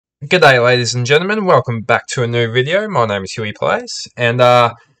G'day ladies and gentlemen, welcome back to a new video. My name is Huey Plays, and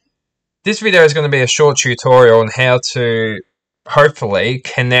this video is going to be a short tutorial on how to hopefully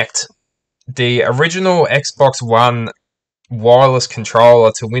connect the original Xbox One wireless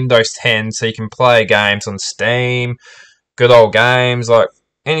controller to Windows 10 so you can play games on Steam, good old games, like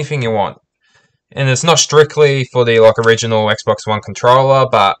anything you want. And it's not strictly for the original Xbox One controller,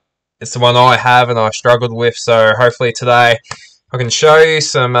 but it's the one I have and I struggled with, so hopefully today I can show you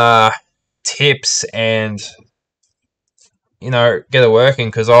some tips and, get it working,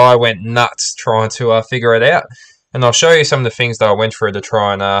 because I went nuts trying to figure it out. And I'll show you some of the things that I went through to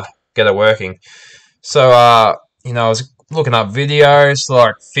try and get it working. So, I was looking up videos,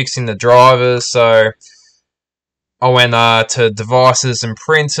 like fixing the drivers. So, I went to devices and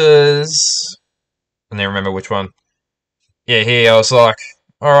printers. I don't remember which one. Yeah, here I was like,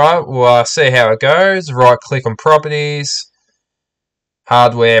 alright, we'll see how it goes. Right click on properties.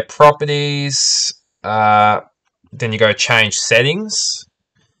 Hardware properties, then you go change settings,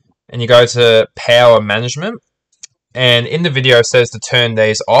 and you go to power management, and in the video it says to turn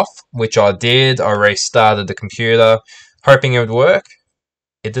these off, which I did. I restarted the computer hoping it would work.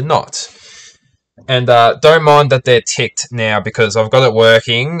 It did not. And don't mind that they're ticked now, because I've got it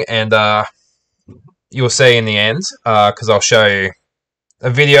working, and you'll see in the end, because I'll show you a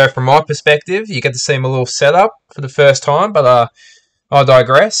video from my perspective. You get to see my little setup for the first time, but I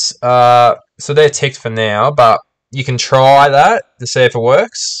digress. So they're ticked for now, but you can try that to see if it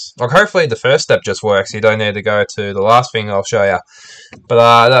works. Like, hopefully the first step just works. You don't need to go to the last thing I'll show you.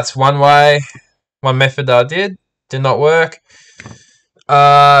 But that's one method that I did not work. So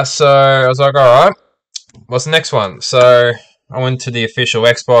I was like, alright, what's the next one? So I went to the official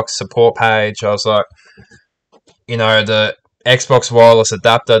Xbox support page. I was like, the Xbox wireless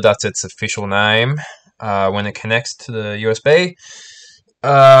adapter, that's its official name, when it connects to the USB.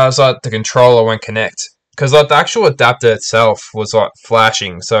 So the controller won't connect, because the actual adapter itself was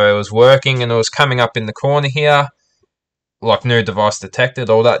flashing, so it was working and it was coming up in the corner here, like new device detected,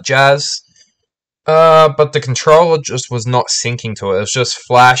 all that jazz. But the controller just was not syncing to it. It was just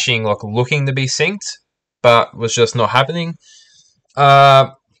flashing, looking to be synced, but was just not happening. So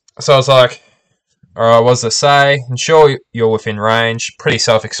I was like, alright, what does it say? I'm sure you're within range. Pretty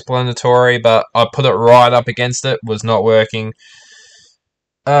self-explanatory, but I put it right up against it. Was not working.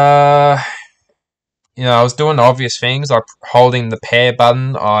 I was doing obvious things, like holding the pair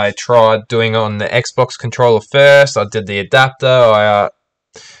button. I tried doing it on the Xbox controller first. I did the adapter. I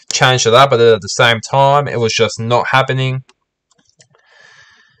changed it up. I did it at the same time. It was just not happening.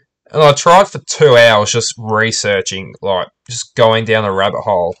 And I tried for 2 hours just researching, just going down a rabbit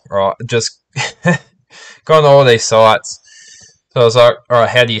hole, right? Just going to all these sites. So I was like, alright,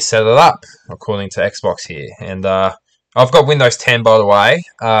 how do you set it up according to Xbox here? And I've got Windows 10, by the way.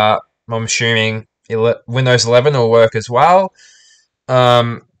 I'm assuming Windows 11 will work as well. So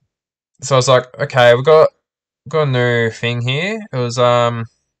I was like, okay, we've got a new thing here. It was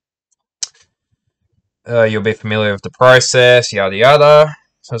you'll be familiar with the process, yada yada.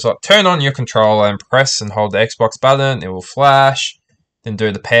 So it's like, turn on your controller and press and hold the Xbox button. It will flash. Then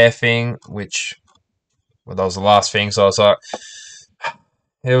do the pair thing, which, well, that was the last thing. So I was like,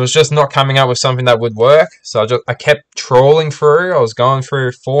 it was just not coming up with something that would work. So I kept trawling through. I was going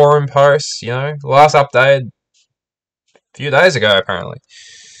through forum posts, the last update a few days ago, apparently.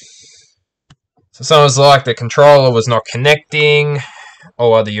 So someone was like, the controller was not connecting.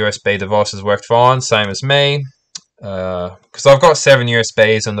 All other USB devices worked fine, same as me. Because I've got 7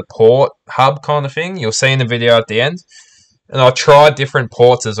 USBs on the port hub kind of thing. You'll see in the video at the end. And I tried different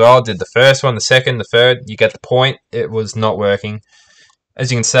ports as well. I did the first one, the second, the third. You get the point. It was not working. As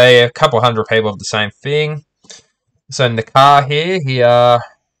you can see, a couple hundred people have the same thing. So in the car here, I'm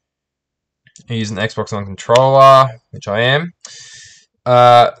using the Xbox One controller, which I am.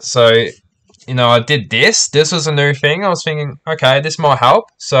 So, I did this. This was a new thing. I was thinking, okay, this might help.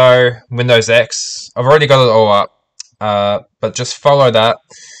 So Windows X, I've already got it all up. But just follow that,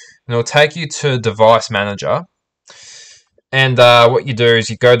 and it'll take you to Device Manager. And what you do is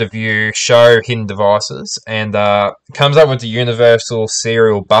you go to View, Show Hidden Devices, and it comes up with the Universal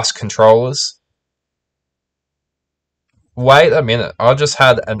Serial Bus Controllers. Wait a minute, I just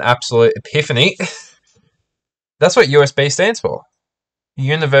had an absolute epiphany. That's what USB stands for.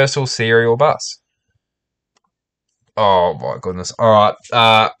 Universal Serial Bus. Oh my goodness. Alright.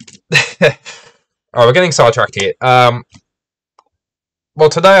 Alright, we're getting sidetracked here. Well,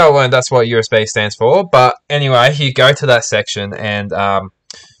 today I learned that's what USB stands for, but anyway, you go to that section, and I've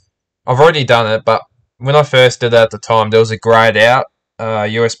already done it, but when I first did it at the time, there was a grayed out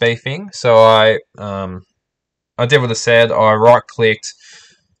USB thing, so I did what I said. I right-clicked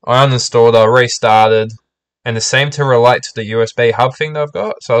I uninstalled, I restarted, and it seemed to relate to the USB hub thing that I've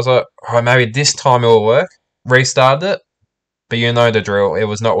got. So I was like, oh, maybe this time it will work. Restarted it, but you know the drill. It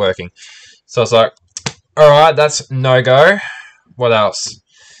was not working. So I was like, alright, that's no-go. What else?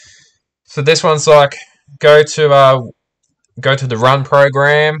 So this one's like, go to the run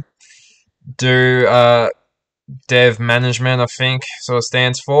program, do dev management, I think, so it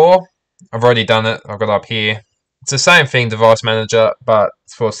stands for. I've already done it. I've got it up here. It's the same thing, device manager, but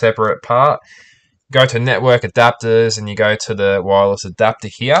it's for a separate part. Go to network adapters, and you go to the wireless adapter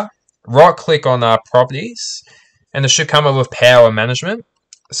here. Right click on properties, and it should come up with power management.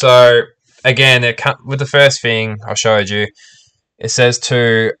 So again, with the first thing I showed you, it says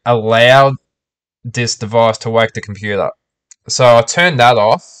to allow this device to wake the computer. So I turned that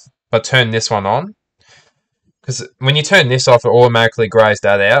off, but turned this one on. Because when you turn this off, it automatically grays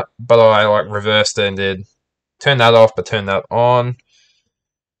that out. But I like reversed it and did turn that off, but turn that on.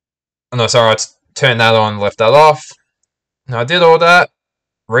 Oh, no, sorry, I turned that on, left that off. And I did all that,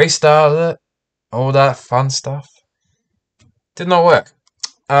 restarted it, all that fun stuff. Did not work.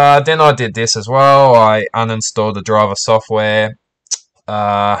 Then I did this as well. I uninstalled the driver software.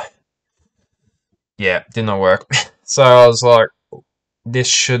 Yeah, did not work. So I was like, this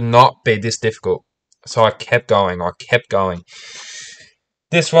should not be this difficult. So I kept going.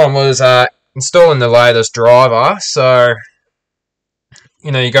 This one was installing the latest driver. So,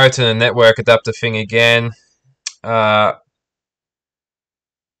 you go to the network adapter thing again. And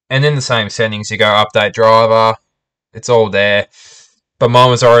in the same settings, you go update driver. It's all there. But mine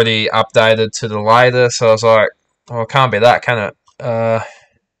was already updated to the latest. So I was like, oh, it can't be that, can it?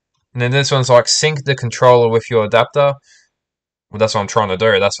 And then this one's like, sync the controller with your adapter. Well, that's what I'm trying to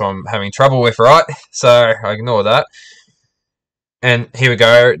do. That's what I'm having trouble with, right? So I ignore that. And here we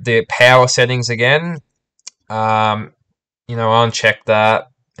go. The power settings again. Uncheck that.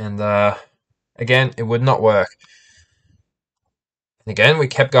 And again, it would not work. And again, we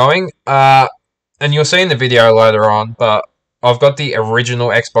kept going. And you'll see in the video later on, but I've got the original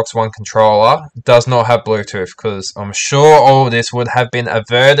Xbox One controller. It does not have Bluetooth, because I'm sure all of this would have been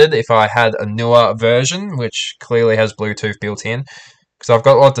averted if I had a newer version, which clearly has Bluetooth built in. Because I've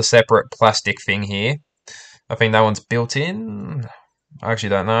got like the separate plastic thing here. I think that one's built in. I actually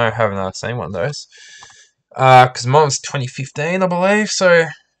don't know. I haven't seen one of those. Because mine's 2015, I believe. So,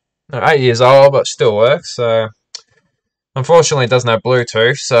 8 years old, but still works. So, unfortunately, it doesn't have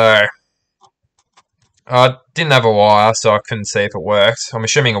Bluetooth. So, I didn't have a wire, so I couldn't see if it worked. I'm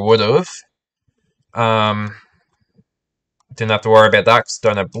assuming it would have. Didn't have to worry about that because I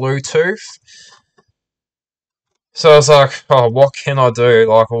don't have Bluetooth. So I was like, oh, what can I do?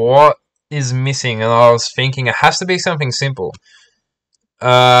 Like, what is missing? And I was thinking it has to be something simple.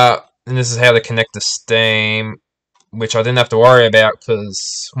 And this is how to connect to Steam, which I didn't have to worry about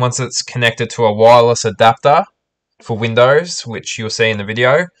because once it's connected to a wireless adapter for Windows, which you'll see in the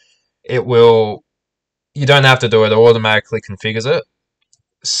video, it will... You don't have to do it, it automatically configures it.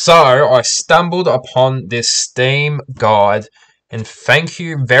 So, I stumbled upon this Steam guide, and thank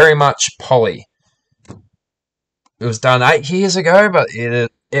you very much, Polly. It was done 8 years ago, but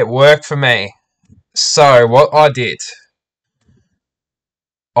it worked for me. So, what I did,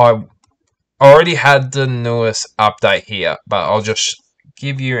 I already had the newest update here, but I'll just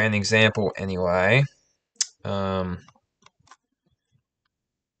give you an example anyway.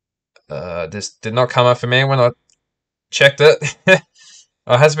 This did not come up for me when I checked it. It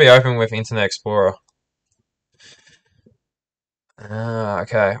has to be open with Internet Explorer.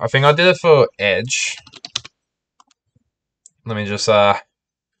 Okay. I think I did it for Edge. Let me just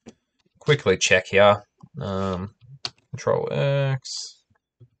quickly check here. Control X.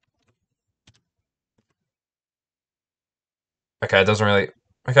 Okay, it doesn't really...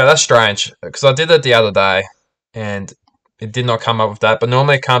 Okay, that's strange. Because I did it the other day. And it did not come up with that, but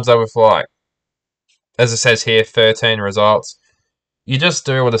normally it comes up with, like, as it says here, 13 results. You just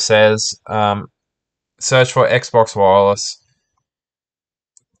do what it says. Search for Xbox Wireless.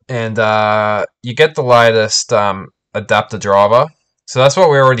 And you get the latest adapter driver. So that's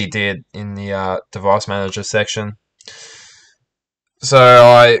what we already did in the device manager section. So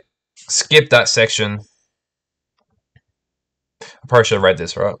I skipped that section. I probably should have read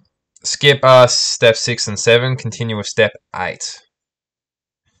this, right? Skip step 6 and 7, continue with step 8.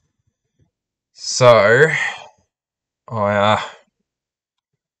 So, where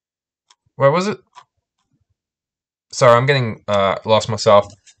was it? Sorry, I'm getting lost myself.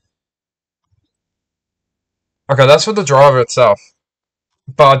 Okay, that's for the driver itself.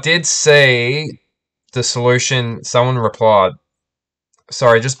 But I did see the solution, someone replied.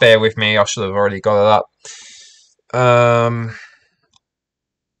 Sorry, just bear with me, I should have already got it up.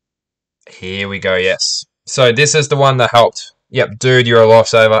 Here we go, yes. So this is the one that helped. Yep, dude, you're a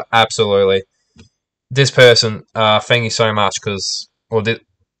lifesaver. Absolutely. This person, thank you so much, because,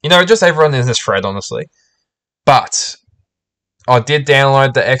 just everyone in this thread, honestly. But I did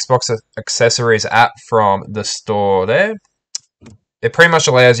download the Xbox Accessories app from the store there. It pretty much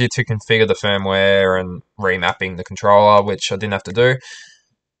allows you to configure the firmware and remapping the controller, which I didn't have to do.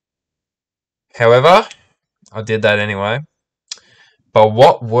 However, I did that anyway. But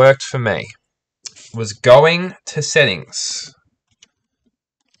what worked for me was going to settings.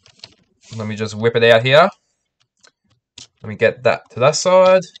 Let me just whip it out here. Let me get that to that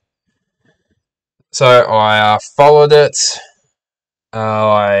side. So I followed it.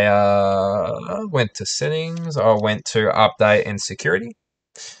 I went to settings. I went to update and security.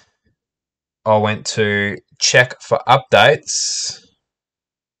 I went to check for updates.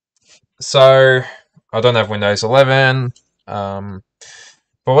 So I don't have Windows 11.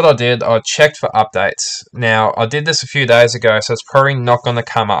 But what I did, I checked for updates. Now, I did this a few days ago, so it's probably not going to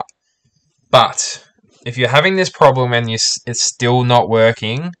come up. But if you're having this problem and it's still not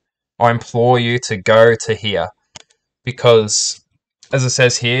working, I implore you to go to here. Because, as it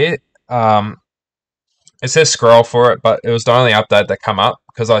says here, it says scroll for it, but it was the only update that come up.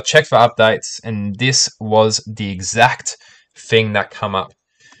 Because I checked for updates, and this was the exact thing that come up.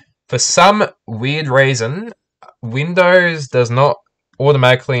 For some weird reason, Windows does not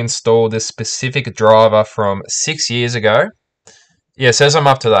automatically install this specific driver from 6 years ago. Yeah, it says I'm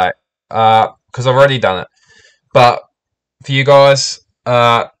up to date, because I've already done it. But for you guys,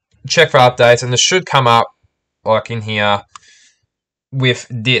 check for updates, and this should come up, like in here, with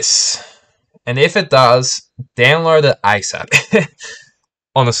this. And if it does, download it ASAP.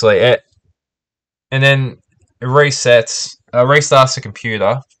 Honestly, and then it resets, restarts the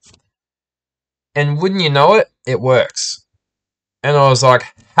computer, and wouldn't you know it, it works. And I was like,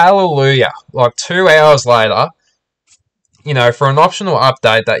 hallelujah. Like 2 hours later, for an optional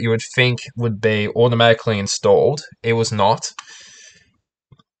update that you would think would be automatically installed, it was not.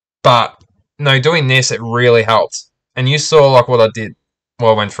 But, no, doing this, it really helped. And you saw, like, what I did,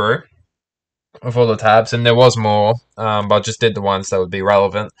 what I went through with all the tabs. And there was more, but I just did the ones that would be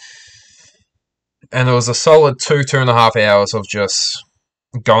relevant. And it was a solid 2.5 hours of just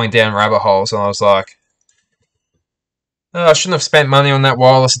going down rabbit holes. And I was like, I shouldn't have spent money on that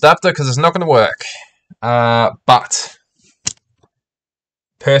wireless adapter because it's not going to work. But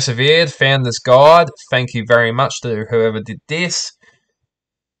persevered, found this guide. Thank you very much to whoever did this.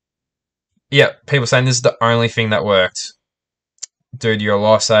 Yeah, people saying this is the only thing that worked. Dude, you're a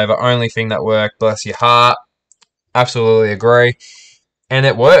lifesaver. Only thing that worked. Bless your heart. Absolutely agree. And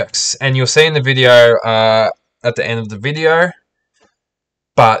it works. And you'll see in the video at the end of the video.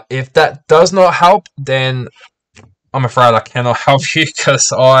 But if that does not help, then I'm afraid I cannot help you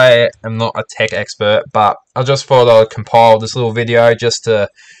because I am not a tech expert, but I just thought I'd compile this little video just to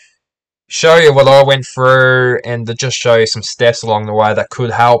show you what I went through and to just show you some steps along the way that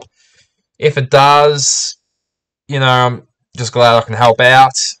could help. If it does, I'm just glad I can help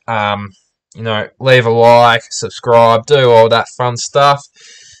out. Leave a like, subscribe, do all that fun stuff.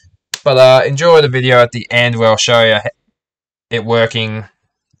 But enjoy the video at the end where I'll show you it working.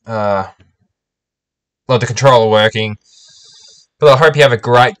 The controller working. But I hope you have a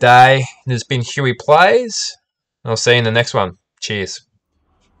great day. This has been Huey Plays. I'll see you in the next one. Cheers.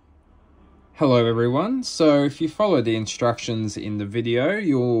 Hello everyone. So if you follow the instructions in the video,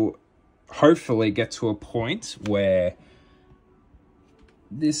 you'll hopefully get to a point where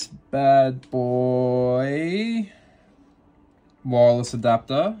this bad boy wireless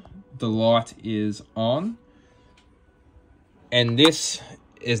adapter, the light is on. And this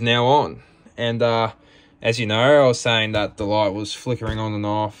is now on. And as you know, I was saying that the light was flickering on and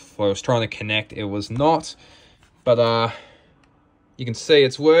off. I was trying to connect, it was not. But you can see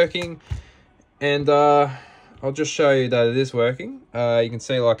it's working. And I'll just show you that it is working. You can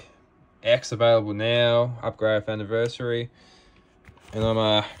see like X available now, upgrade for anniversary. And I'm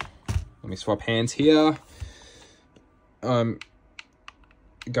let me swap hands here. I'm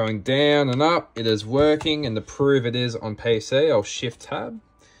going down and up. It is working, and to prove it is on PC, I'll shift tab.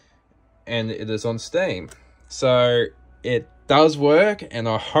 And it is on Steam. So it does work, and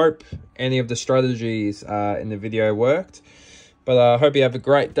I hope any of the strategies in the video worked. But I hope you have a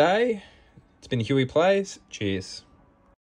great day. It's been Huey Plays. Cheers.